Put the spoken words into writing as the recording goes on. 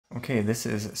Okay, this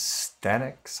is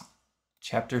Statics,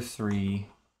 Chapter 3,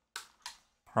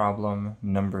 Problem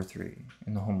number 3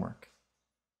 in the homework.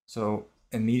 So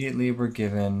immediately we're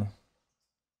given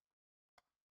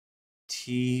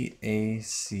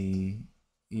TAC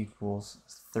equals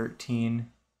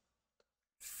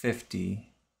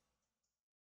 1350,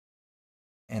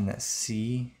 and that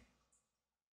C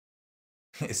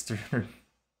is 300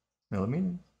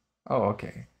 millimeters? Oh,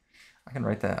 okay. I can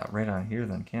write that right on here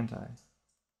then, can't I?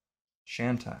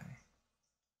 Shan't I?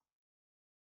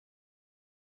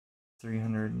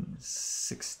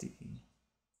 360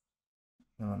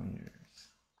 millimeters.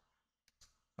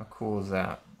 How cool is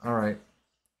that? All right.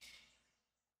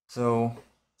 So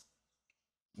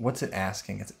what's it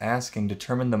asking? It's asking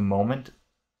determine the moment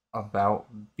about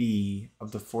B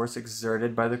of the force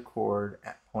exerted by the cord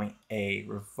at point A,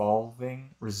 resolving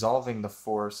the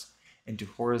force into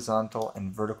horizontal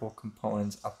and vertical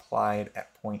components applied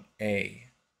at point A.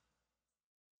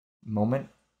 Moment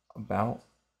about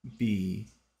B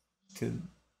to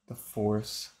the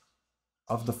force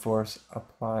of the force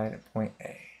applied at point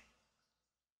A.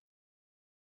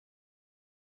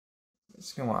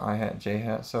 It's gonna want I hat, J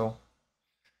hat, so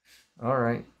all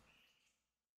right.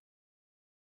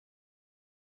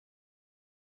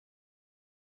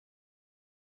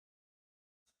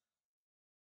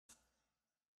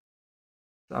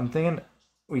 I'm thinking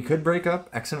we could break up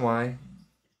X and Y,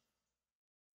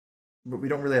 but we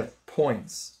don't really have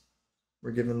points.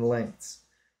 We're given lengths.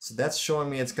 So that's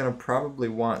showing me it's going to probably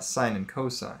want sine and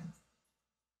cosine.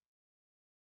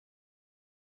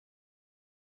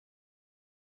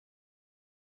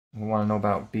 We want to know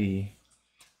about B.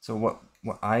 So what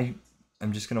I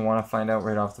am just going to want to find out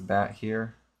right off the bat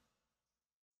here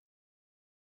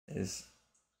is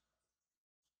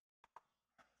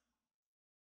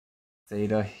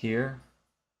theta here.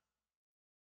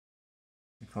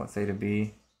 We call it theta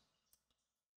B.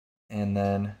 And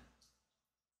then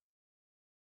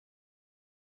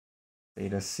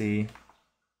theta C.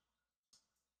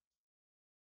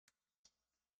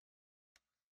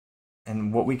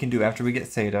 And what we can do after we get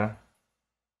theta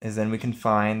is then we can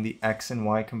find the x and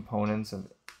y components of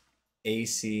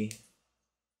AC,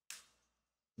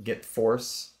 get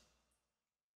force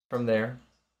from there,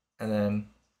 and then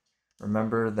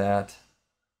remember that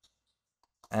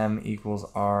M equals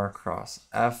R cross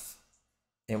F.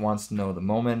 It wants to know the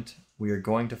moment. We are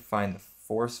going to find the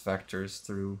force vectors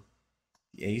through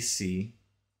the AC,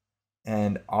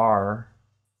 and R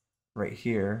right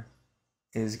here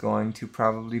is going to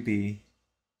probably be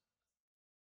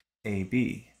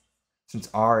AB. Since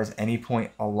R is any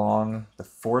point along the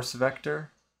force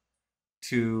vector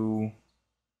to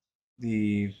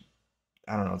the,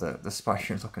 I don't know, the spot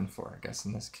you're looking for, I guess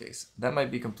in this case. That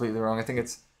might be completely wrong. I think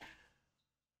it's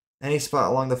any spot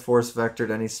along the force vector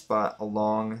to any spot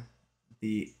along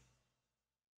the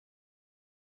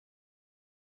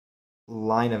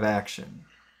line of action.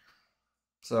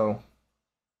 So,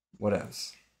 what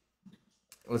else?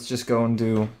 Let's just go and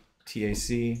do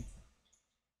TAC.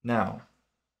 Now,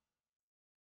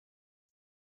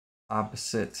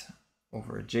 opposite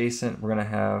over adjacent, we're going to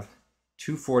have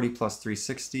 240 plus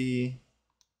 360.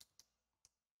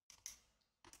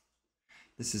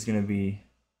 This is going to be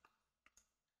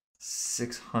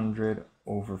 600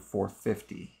 over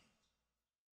 450.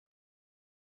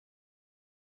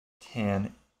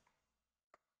 Tan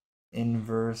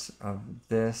inverse of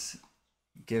this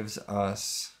gives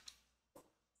us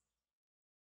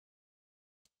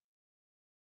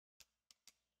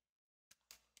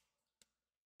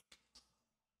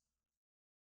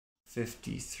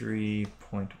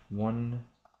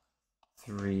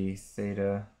 53.13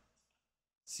 theta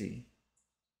C.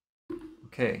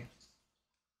 Okay.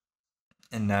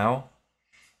 And now,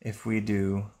 if we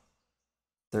do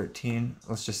 13,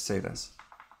 let's just say this.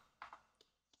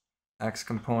 X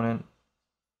component,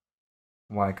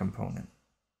 Y component.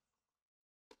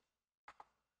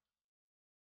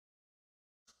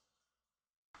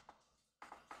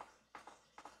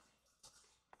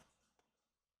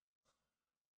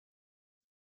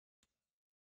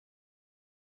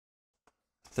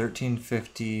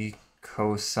 $13.50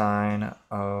 cosine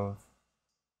of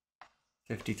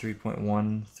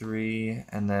 53.13,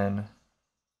 and then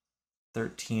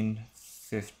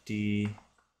 $13.50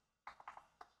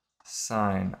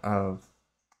 sine of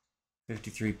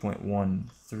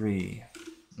 53.13.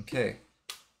 Okay.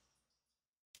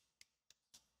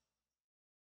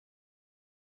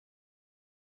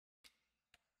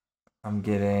 I'm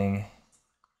getting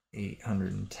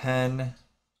 810.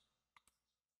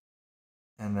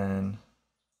 And then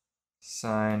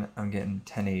sine, I'm getting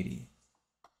 1080.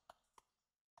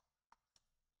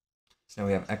 So now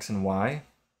we have x and y.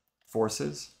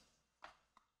 forces.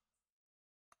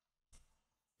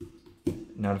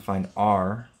 Now to find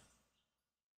R,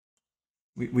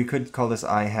 we could call this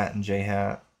I hat and J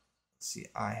hat. Let's see,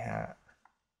 I hat,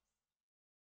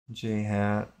 J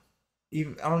hat.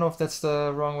 Even, I don't know if that's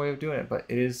the wrong way of doing it, but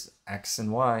it is X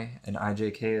and Y, and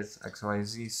IJK is X, Y,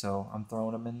 Z, so I'm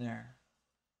throwing them in there.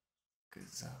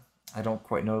 Because I don't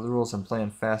quite know the rules. I'm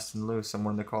playing fast and loose. I'm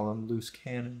one to call them loose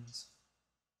cannons.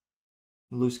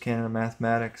 Loose cannon of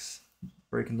mathematics,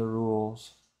 breaking the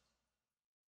rules.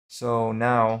 So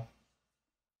now,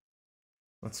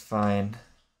 let's find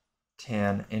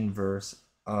tan inverse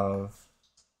of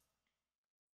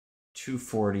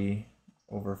 240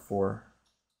 over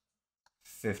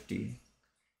 450.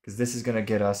 Because this is going to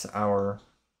get us our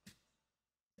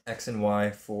X and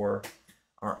Y for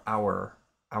our R.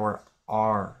 Oh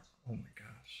my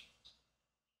gosh.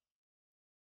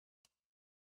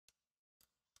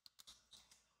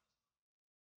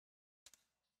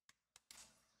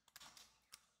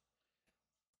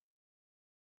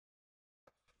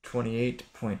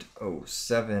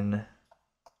 .07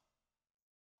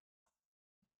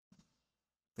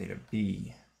 theta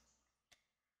B.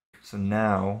 So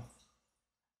now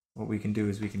what we can do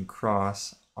is we can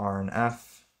cross R and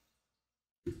F.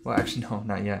 Well, actually, no,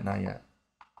 not yet, not yet.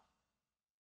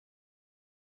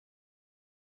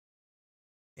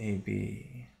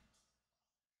 AB.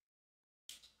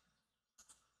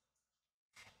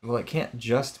 Well, it can't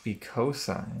just be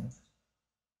cosine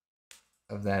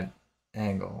of that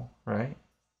angle, right?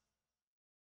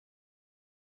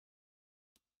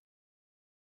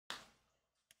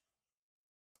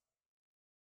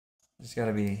 There's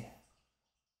gotta be,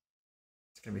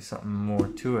 it's gonna be something more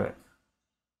to it.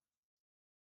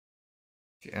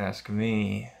 If you ask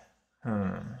me,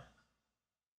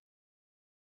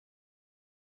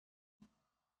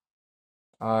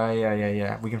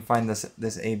 yeah. We can find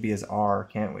this AB as R,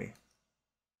 can't we?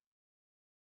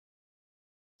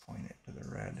 Point it to the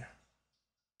red.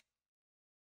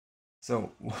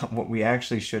 So what we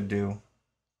actually should do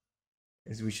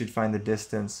is we should find the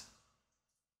distance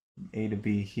from A to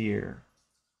B here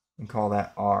and call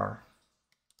that R.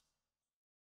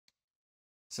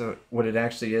 So what it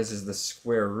actually is the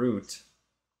square root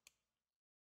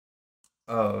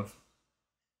of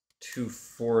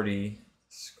 240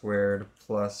 squared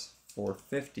plus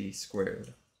 450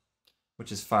 squared,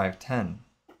 which is 510.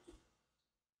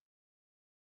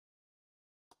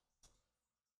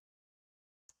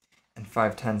 And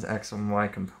 510's x and y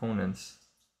components,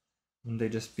 wouldn't they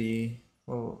just be,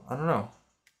 well, I don't know.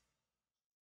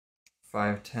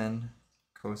 510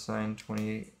 cosine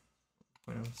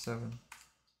 28.07.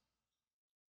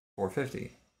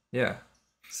 450. Yeah.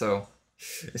 So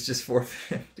it's just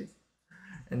 450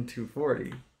 and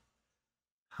 240.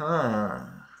 Huh.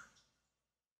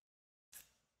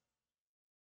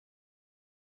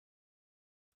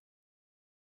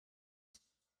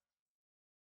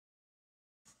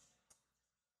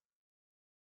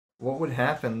 What would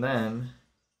happen then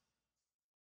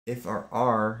if our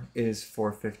R is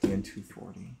 450 and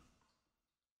 240?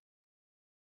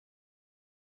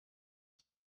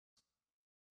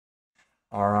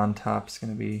 R on top is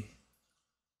going to be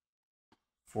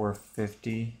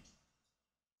 450,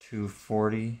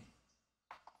 240,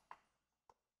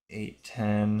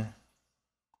 810,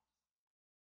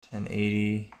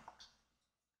 1080.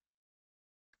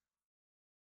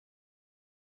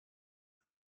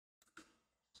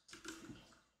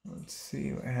 Let's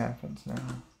see what happens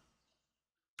now.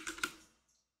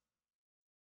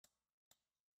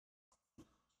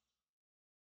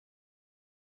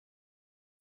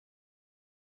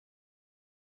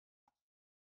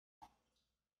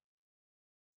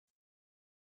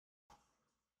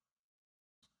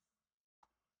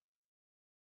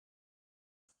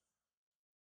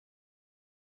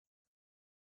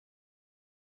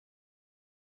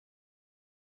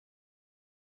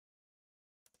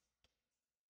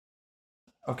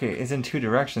 Okay, it's in two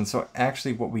directions. So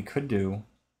actually what we could do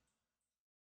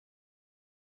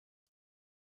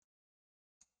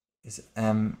is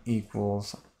M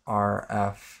equals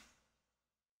RF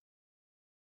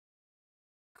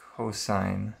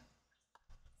cosine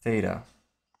theta.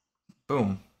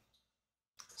 Boom.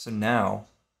 So now,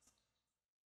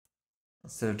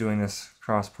 instead of doing this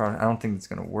cross product, I don't think it's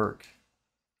going to work.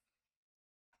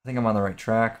 I think I'm on the right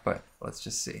track, but let's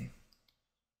just see.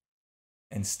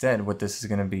 Instead, what this is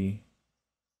going to be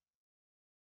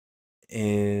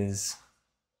is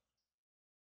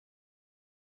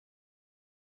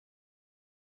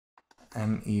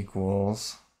M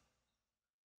equals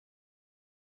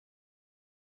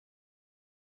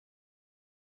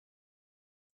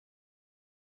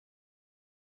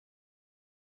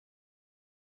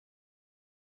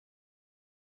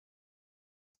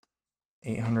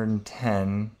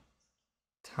 810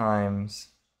 times,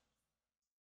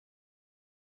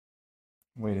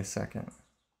 wait a second.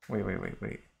 Wait.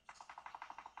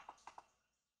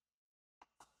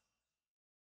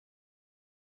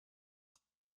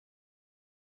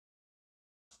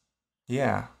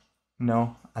 Yeah,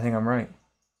 no, I think I'm right.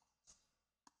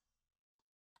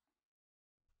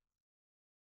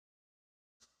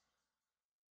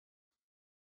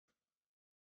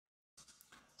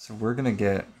 So we're gonna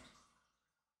get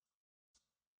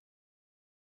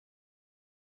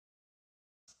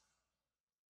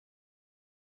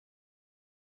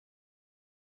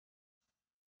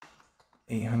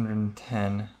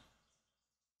 810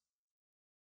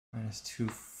 minus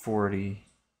 240,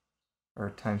 or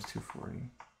times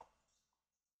 240.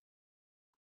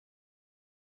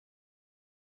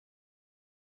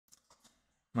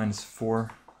 Minus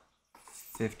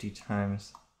 450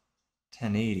 times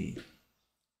 1080.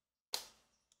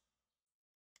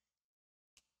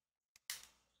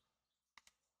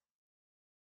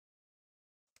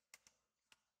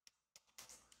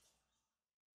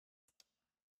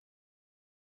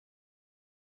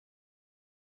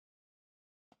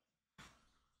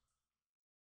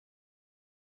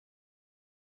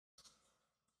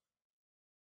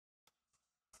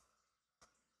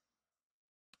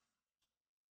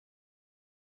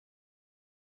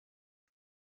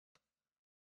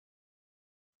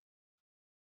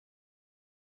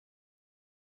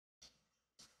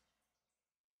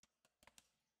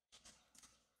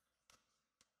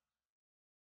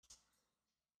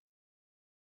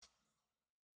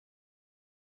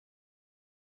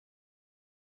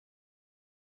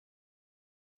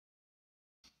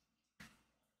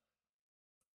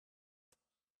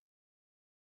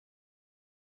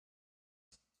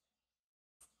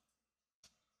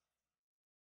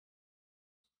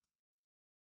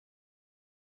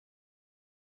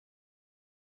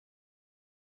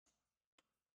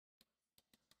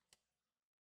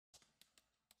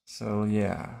 So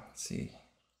yeah, let's see.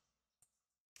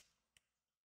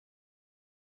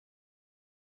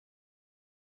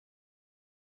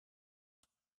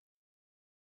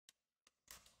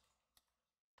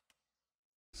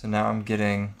 So now I'm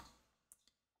getting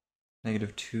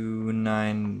negative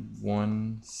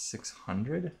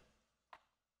 291,600. Of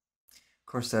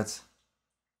course, that's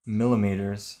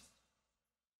millimeters.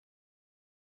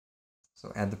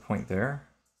 So add the point there.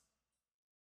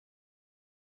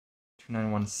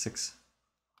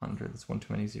 291,600. That's one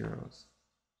too many zeros.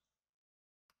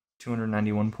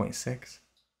 291.6.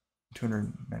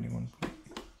 291.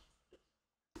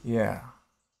 Yeah.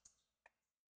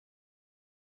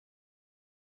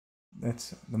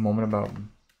 That's the moment about.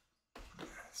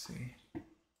 Let's see.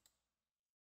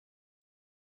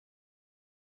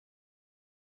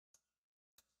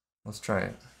 Let's try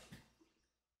it.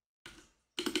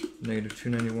 Negative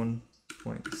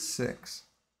 291.6.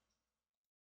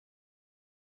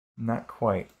 Not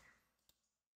quite.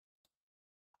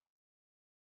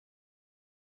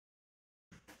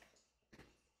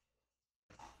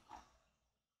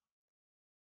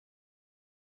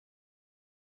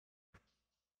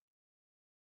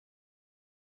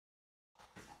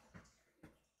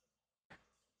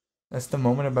 That's the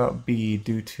moment about B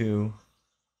due to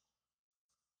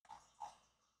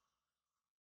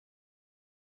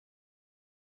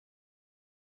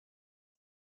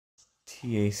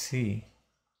TAC.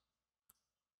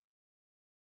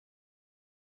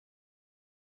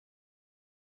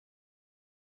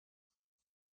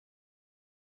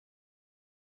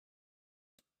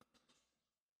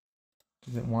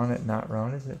 Does it want it not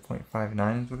rounded? Is it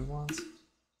 0.59 is what it wants?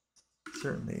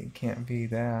 Certainly it can't be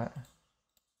that.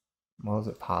 Well, is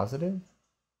it positive?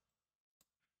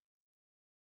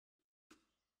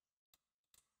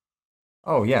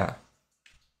 Oh, yeah.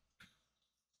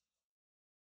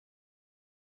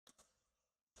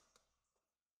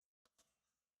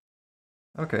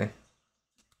 Okay.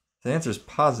 The answer is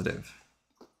positive.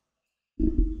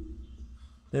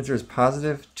 The answer is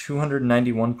positive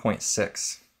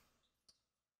 291.6.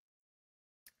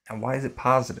 And why is it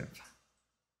positive?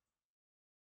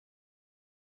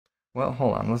 Well,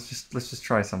 hold on. Let's just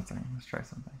try something. Let's try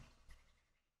something.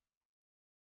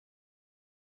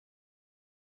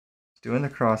 Doing the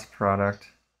cross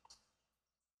product.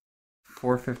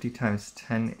 450 times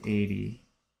 1080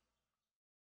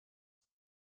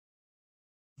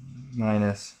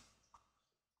 minus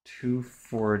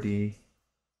 240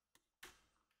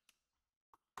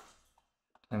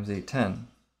 times 810.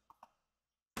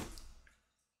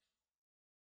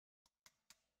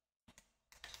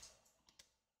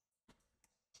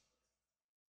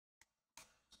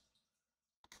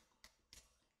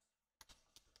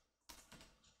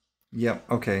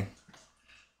 Yep, okay.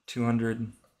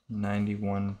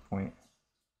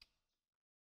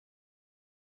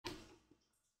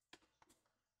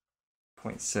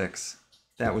 291.6.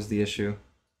 That was the issue.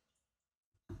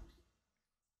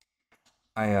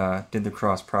 I did the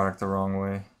cross product the wrong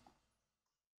way.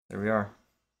 There we are.